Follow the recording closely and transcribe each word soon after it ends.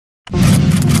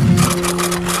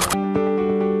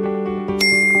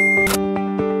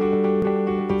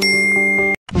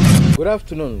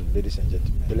afternoon, ladies and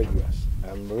gentlemen, televiewers.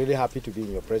 I'm really happy to be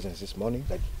in your presence this morning.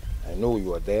 I know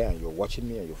you are there and you're watching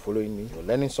me and you're following me. You're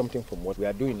learning something from what we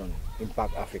are doing on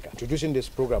Impact Africa. Introducing this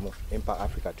program of Impact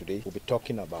Africa today, we'll be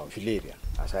talking about phylaria.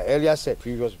 As I earlier said in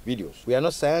previous videos, we are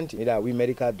not scientists, neither are we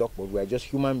medical doctors, but we are just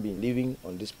human beings living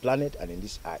on this planet and in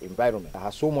this environment that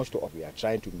has so much to offer. We are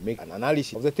trying to make an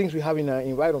analysis of the things we have in our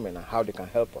environment and how they can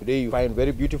help us. Today you find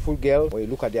very beautiful girls, when you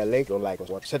look at their legs, don't like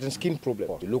what certain skin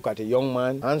problems. You look at a young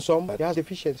man, handsome, but he has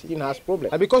deficiency, he has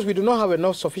problems. And because we do not have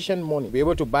enough sufficient money to be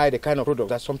able to buy the kind of products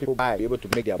that some people buy, be able to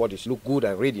make their bodies look good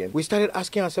and radiant, we started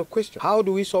asking ourselves questions. How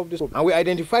do we solve this problem? And we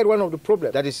identified one of the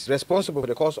problems that is responsible for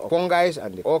the cause of fungi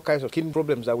and all kinds of skin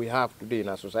problems that we have today in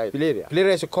our society. Phylaria.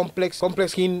 Phylaria is a complex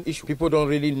skin issue. People don't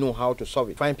really know how to solve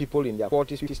it. Find people in their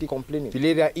 40s, 50s still complaining.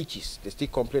 Phylaria itches. They still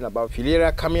complain about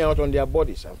phylaria coming out on their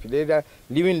bodies and phylaria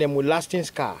leaving them with lasting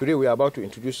scars. Today we are about to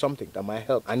introduce something that might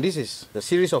help. And this is the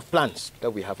series of plants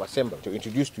that we have assembled to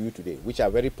introduce to you today, which are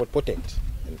very potent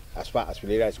as far as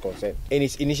phylaria is concerned. In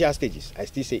its initial stages, I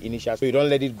still say initial, so you don't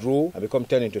let it grow and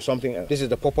turn into something else. This is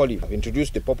the pawpaw leaf. I've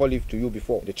introduced the pawpaw leaf to you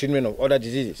before, the treatment of other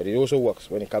diseases, but it also works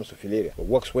when it comes to phylaria. It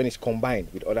works when it's combined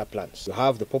with other plants. You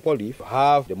have the pawpaw leaf, you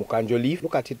have the mukanjo leaf.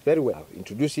 Look at it very well. I've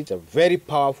introduced it. It's a very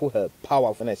powerful herb.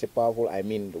 Powerful. When I say powerful, I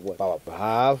mean the word powerful. You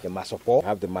have the masopo. You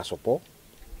have the masopo.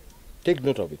 Take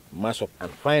note of it. Masopo. And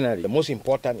finally, the most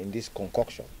important in this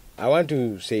concoction, I want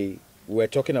to say we're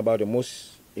talking about the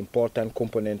most important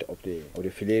component of the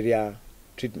phylaria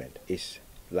treatment is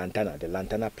lantana, the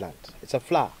lantana plant. It's a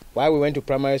flower. While we went to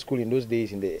primary school in those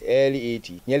days, in the early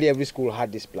 80s, nearly every school had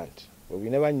this plant, but we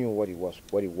never knew what it was,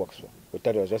 what it works for. We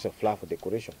thought it was just a flower for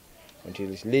decoration,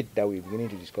 until it's late that we're beginning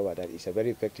to discover that it's a very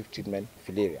effective treatment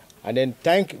for phylaria. And then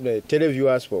thank the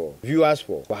televiewers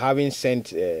for having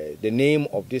sent the name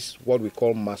of this, what we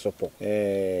call masopo.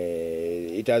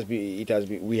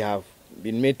 We have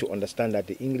been made to understand that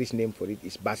the English name for it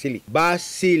is basilic.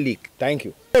 Basilic. Thank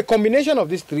you. A combination of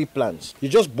these three plants, you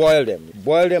just boil them.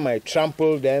 Boil them, I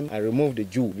trample them and remove the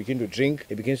juice. Begin to drink.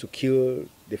 It begins to kill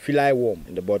the phylaria worm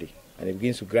in the body, and it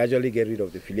begins to gradually get rid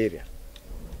of the phylaria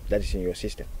that is in your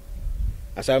system.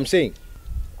 As I'm saying,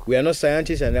 we are not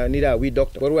scientists and neither are we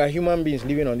doctors, but we are human beings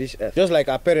living on this earth. Just like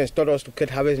our parents taught us to cut,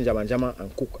 harvest jama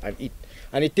and cook and eat.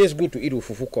 And it tastes good to eat with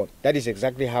fufu corn. That is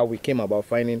exactly how we came about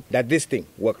finding that this thing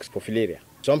works for phylaria.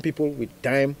 Some people with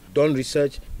time don't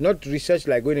research, not research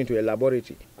like going into a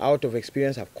laboratory. Out of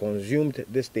experience have consumed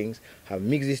these things, have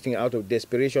mixed this thing out of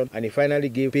desperation, and it finally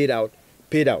paid out.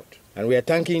 And we are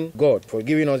thanking God for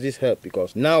giving us this help,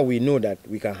 because now we know that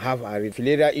we can have our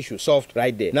phylaria issue solved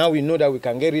right there. Now we know that we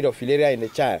can get rid of phylaria in the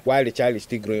child while the child is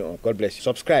still growing up. God bless you.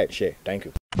 Subscribe, share. Thank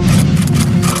you.